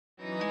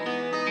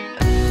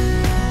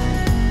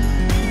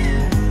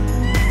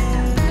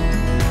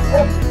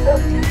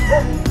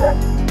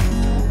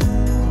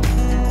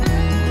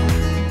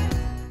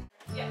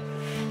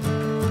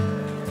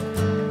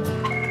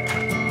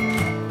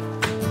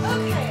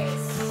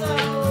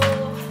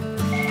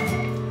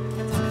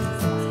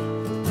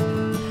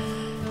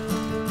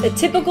A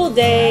typical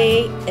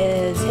day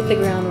is hit the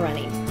ground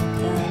running.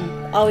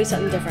 Always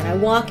something different. I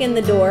walk in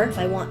the door. If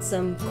I want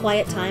some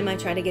quiet time, I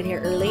try to get here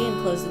early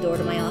and close the door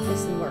to my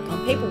office and work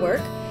on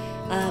paperwork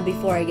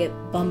before I get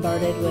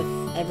bombarded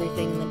with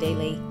everything in the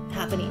daily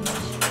happenings.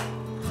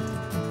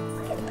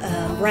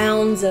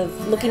 Rounds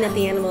of looking at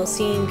the animals,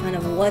 seeing kind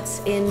of what's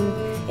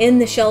in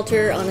the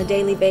shelter on a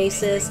daily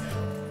basis.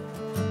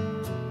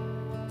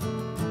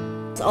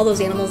 All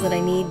those animals that I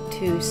need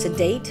to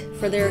sedate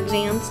for their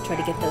exams, try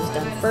to get those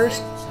done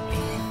first.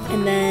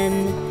 And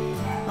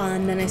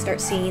then I start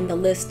seeing the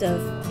list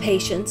of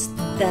patients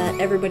that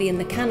everybody in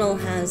the kennel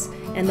has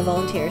and the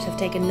volunteers have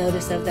taken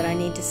notice of that I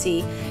need to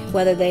see,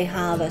 whether they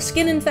have a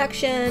skin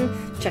infection,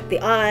 check the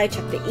eye,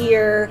 check the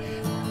ear.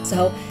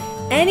 So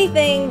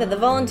anything that the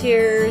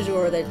volunteers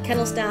or the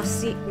kennel staff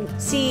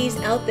sees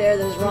out there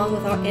that is wrong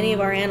with any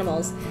of our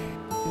animals,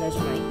 those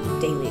are my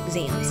daily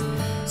exams.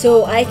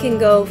 So I can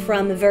go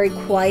from a very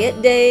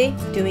quiet day,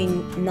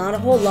 doing not a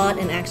whole lot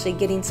and actually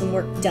getting some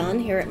work done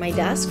here at my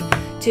desk,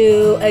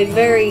 to a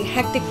very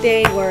hectic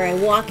day where I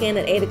walk in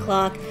at 8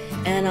 o'clock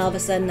and all of a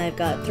sudden I've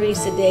got 3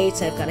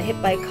 sedates, I've got a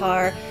hit by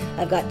car,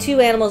 I've got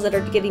 2 animals that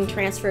are getting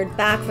transferred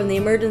back from the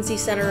emergency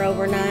center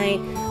overnight.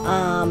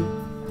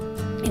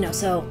 You know,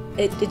 so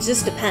it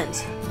just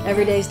depends.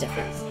 Every day is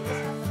different.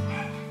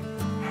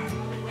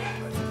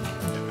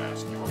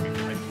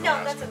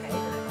 No, that's okay.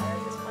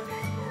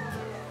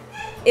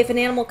 If an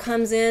animal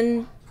comes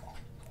in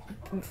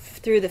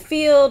through the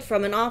field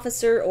from an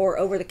officer or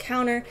over the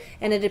counter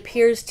and it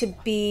appears to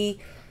be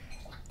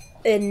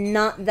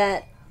not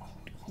that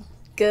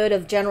good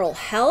of general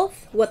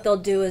health, what they'll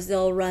do is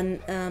they'll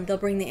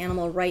bring the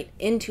animal right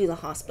into the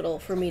hospital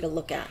for me to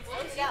look at.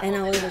 And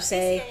I'll either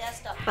say,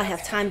 I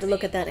have time to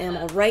look at that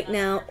animal right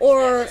now,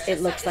 or it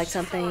looks like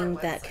something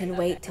that can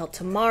wait till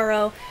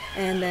tomorrow,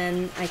 and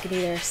then I can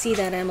either see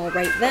that animal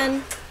right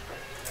then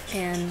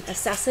and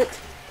assess it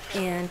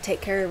and take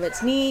care of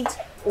its needs,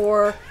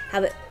 or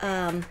have it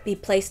be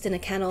placed in a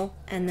kennel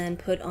and then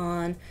put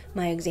on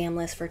my exam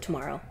list for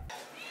tomorrow.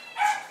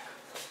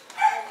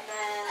 And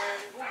then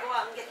we'll go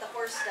out and get the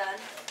horse done.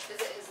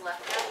 Is it his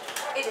left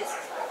now? It is his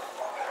left.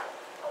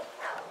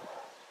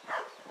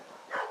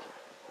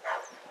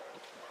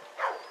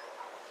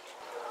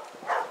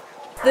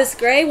 This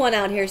gray one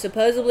out here,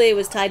 supposedly it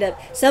was tied up.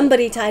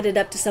 Somebody tied it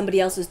up to somebody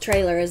else's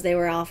trailer as they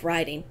were off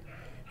riding.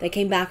 They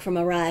came back from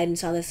a ride and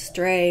saw this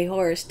stray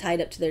horse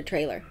tied up to their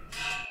trailer.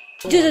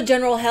 Just a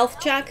general health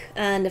check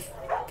and to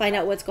find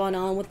out what's going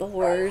on with the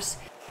horse.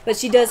 But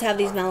she does have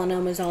these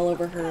melanomas all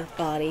over her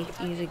body.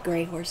 Usually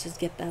gray horses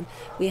get them.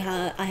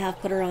 I have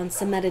put her on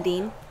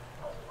cimetidine,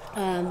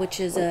 which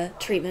is a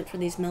treatment for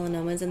these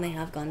melanomas, and they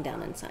have gone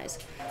down in size.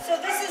 So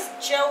this is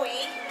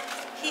Joey.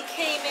 He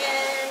came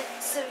in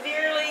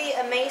severely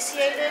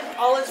emaciated.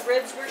 All his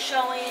ribs were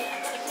showing.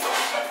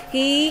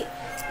 He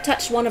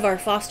touched one of our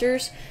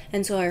fosters,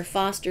 and so our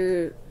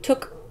foster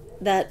took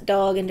that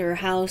dog into her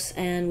house,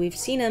 and we've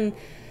seen him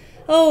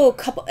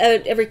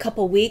every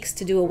couple weeks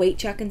to do a weight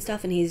check and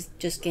stuff, and he's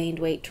just gained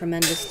weight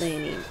tremendously,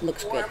 and he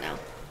looks good now.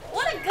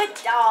 What a good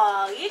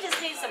dog. You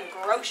just need some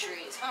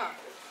groceries, huh?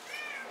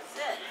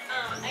 That's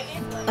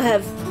it. I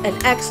have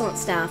an excellent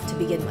staff to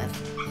begin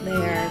with. They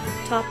are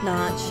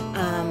top-notch.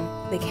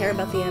 They care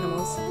about the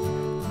animals.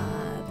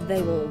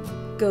 They will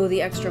go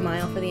the extra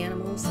mile for the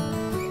animals.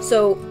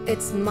 So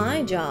it's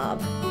my job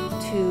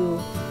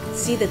to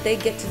see that they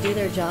get to do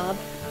their job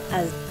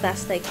as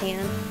best they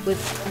can with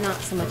not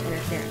so much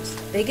interference.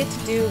 They get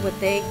to do what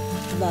they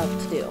love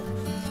to do.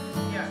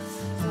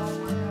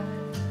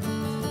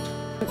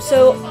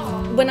 So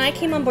when I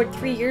came on board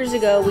 3 years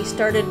ago, we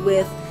started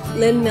with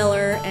Lynn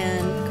Miller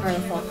and Carla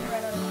Faulkner.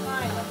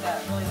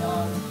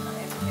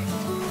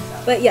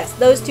 But yes,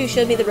 those two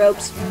showed me the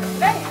ropes.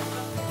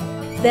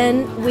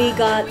 Then we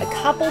got a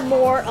couple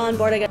more on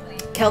board. I got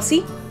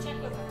Kelsey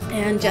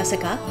and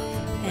Jessica,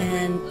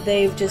 and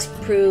they've just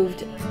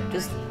proved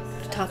just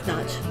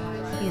top-notch,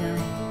 you know,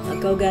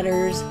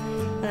 go-getters,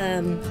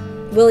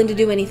 willing to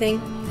do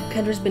anything.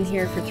 Kendra's been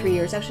here for 3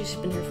 years. Actually, she's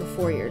been here for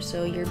 4 years,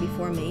 so a year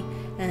before me,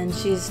 and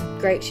she's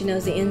great. She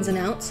knows the ins and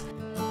outs.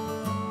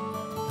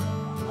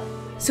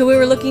 So we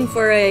were looking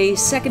for a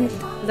second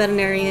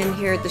veterinarian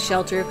here at the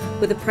shelter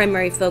with a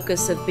primary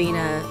focus of being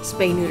a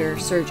spay-neuter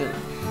surgeon.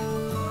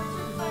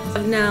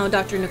 Now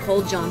Dr.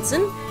 Nicole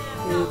Johnson,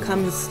 who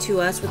comes to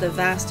us with a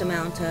vast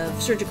amount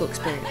of surgical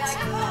experience.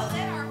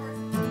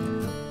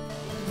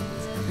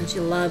 And she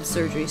loves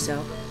surgery,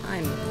 so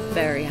I'm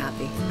very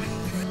happy.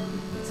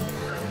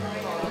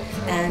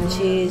 And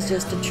she's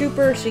just a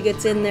trooper. She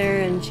gets in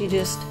there and she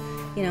just,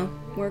 you know,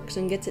 works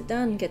and gets it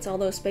done, gets all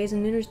those spays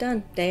and neuters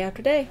done, day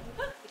after day.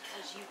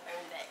 Because you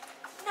earned it.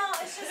 No,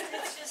 it's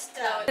just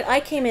I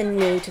came in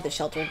new to the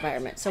shelter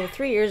environment. So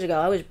 3 years ago,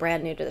 I was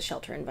brand new to the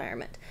shelter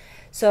environment.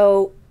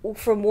 So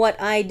from what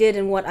I did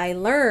and what I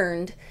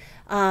learned,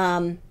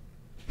 you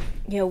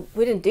know,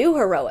 we didn't do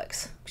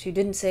heroics. You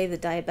didn't save the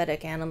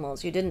diabetic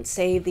animals. You didn't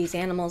save these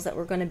animals that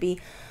were going to be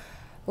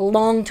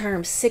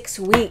long-term, 6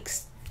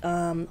 weeks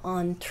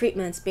on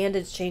treatments,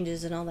 bandage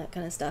changes, and all that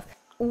kind of stuff.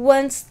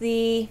 Once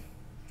the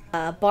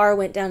bar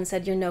went down and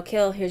said, you're no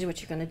kill, here's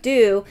what you're going to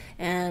do.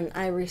 And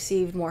I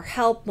received more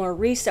help, more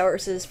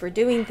resources for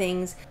doing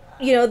things.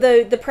 You know,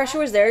 the pressure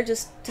was there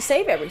just to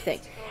save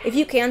everything. If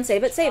you can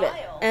save it, save it.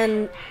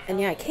 And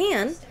yeah, I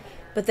can.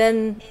 But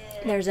then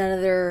there's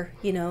another,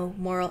 you know,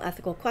 moral,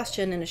 ethical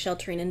question in a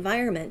sheltering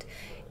environment.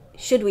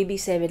 Should we be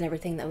saving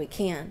everything that we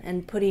can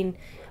and putting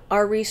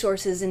our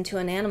resources into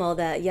an animal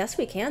that, yes,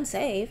 we can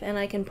save, and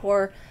I can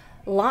pour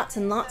lots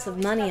and lots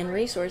of money and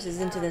resources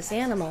into this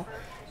animal,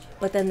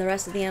 but then the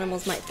rest of the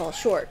animals might fall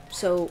short.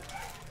 So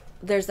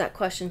there's that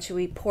question, should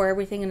we pour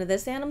everything into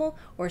this animal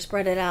or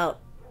spread it out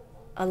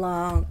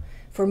along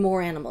for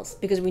more animals?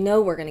 Because we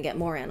know we're going to get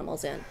more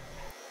animals in.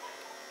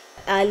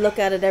 I look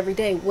at it every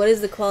day. What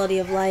is the quality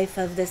of life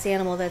of this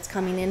animal that's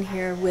coming in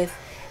here with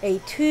a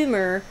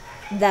tumor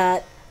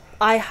that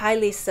I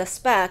highly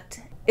suspect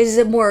is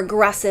more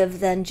aggressive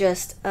than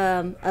just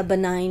a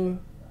benign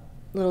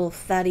little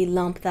fatty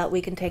lump that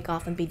we can take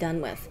off and be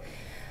done with?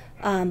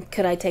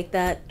 Could I take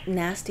that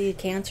nasty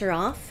cancer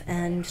off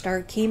and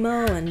start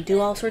chemo and do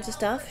all sorts of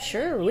stuff?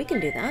 Sure, we can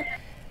do that.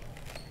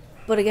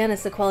 But again,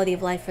 it's the quality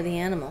of life for the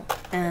animal.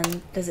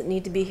 And does it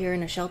need to be here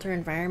in a shelter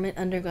environment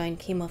undergoing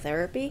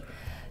chemotherapy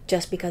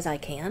just because I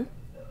can?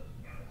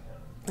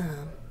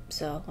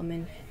 So, I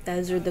mean,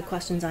 those are the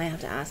questions I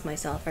have to ask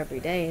myself every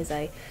day as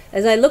I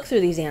look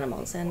through these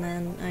animals, and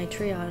then I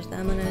triage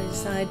them and I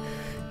decide,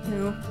 you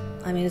know,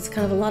 I mean, it's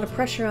kind of a lot of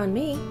pressure on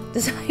me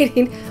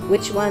deciding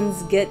which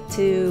ones get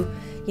to,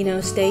 you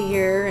know, stay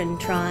here and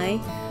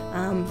try.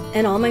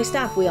 And all my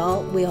staff, we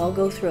all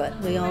go through it.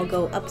 We all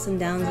go ups and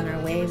downs in our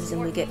waves,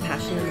 and we get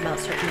passionate about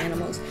certain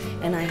animals,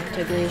 and I have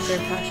to agree with their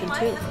passion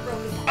too.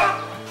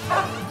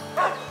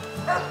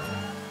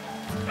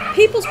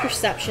 People's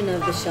perception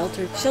of the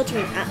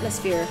sheltering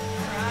atmosphere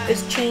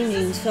is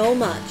changing so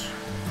much,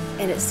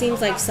 and it seems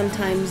like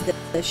sometimes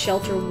the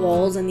shelter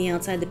walls on the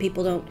outside, the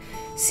people don't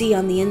see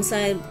on the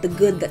inside the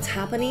good that's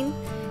happening.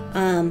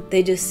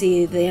 They just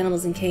see the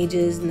animals in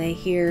cages, and they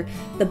hear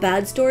the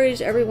bad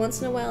stories every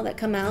once in a while that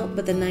come out,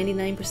 but the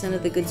 99%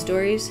 of the good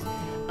stories,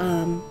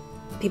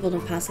 people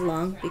don't pass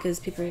along because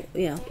people,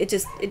 you know, it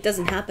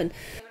doesn't happen.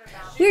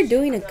 We're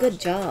doing a good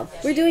job.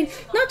 We're doing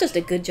not just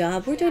a good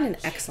job, we're doing an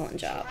excellent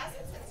job.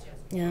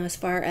 You know, as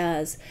far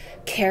as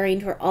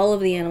caring for all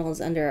of the animals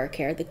under our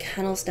care, the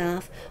kennel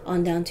staff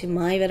on down to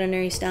my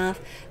veterinary staff,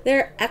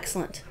 they're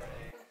excellent.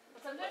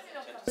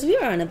 Because we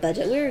are on a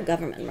budget, we're a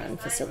government-run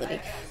facility.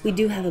 We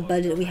do have a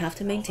budget we have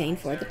to maintain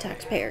for the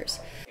taxpayers.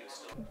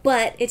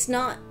 But it's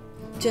not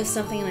just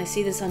something, and I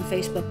see this on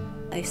Facebook,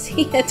 I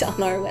see it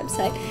on our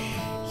website,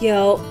 you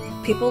know,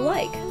 people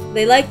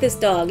they like this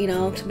dog, you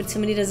know,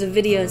 somebody does a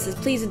video and says,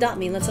 please adopt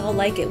me, let's all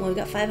like it. Well, we've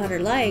got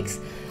 500 likes,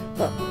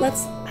 but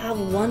let's have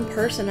one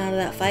person out of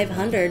that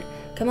 500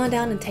 come on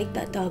down and take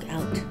that dog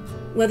out.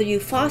 Whether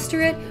you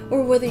foster it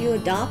or whether you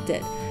adopt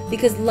it.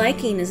 Because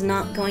liking is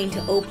not going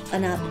to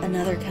open up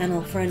another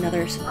kennel for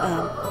another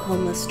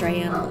homeless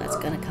stray animal that's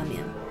going to come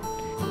in.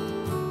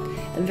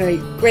 I'm very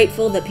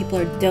grateful that people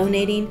are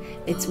donating.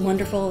 It's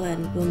wonderful,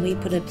 and when we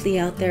put a plea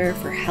out there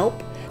for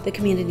help, the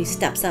community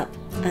steps up,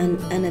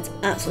 and it's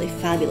absolutely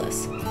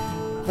fabulous.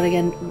 But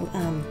again, you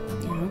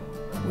know,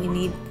 we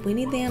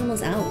need the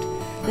animals out.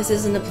 This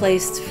isn't a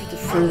place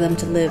for them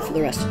to live for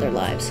the rest of their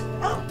lives.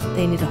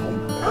 They need a home.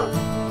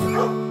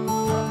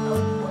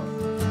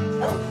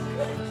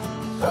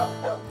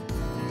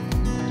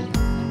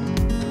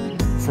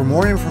 For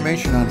more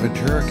information on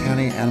Ventura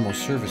County Animal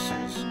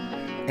Services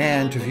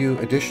and to view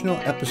additional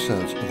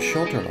episodes of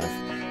Shelter Life,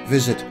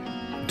 visit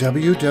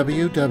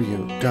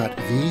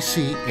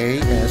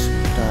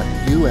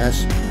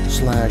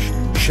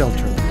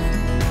www.vcas.us/shelterlife.